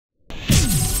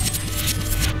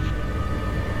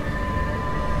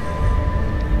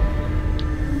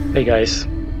Hey guys,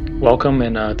 welcome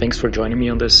and thanks for joining me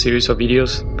on this series of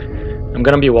videos. I'm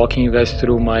gonna be walking you guys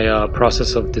through my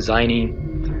process of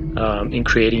designing and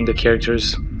creating the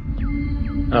characters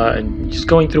and just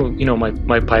going through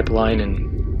my pipeline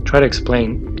and try to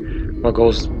explain what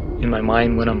goes in my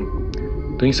mind when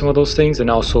I'm doing some of those things, and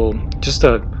also just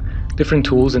different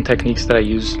tools and techniques that I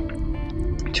use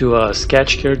to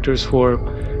sketch characters for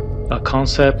a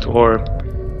concept, or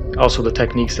also the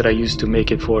techniques that I use to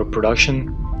make it for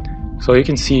production. So you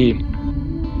can see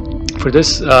for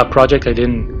this project I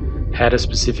didn't had a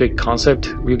specific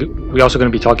concept. We also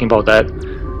going to be talking about that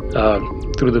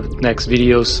through the next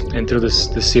videos and through this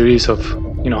series of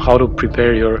how to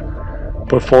prepare your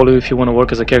portfolio if you want to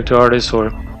work as a character artist, or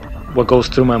what goes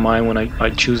through my mind when I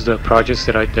choose the projects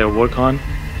that I work on.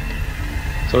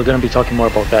 So we're going to be talking more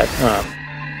about that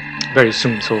very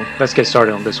soon, so let's get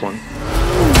started on this one.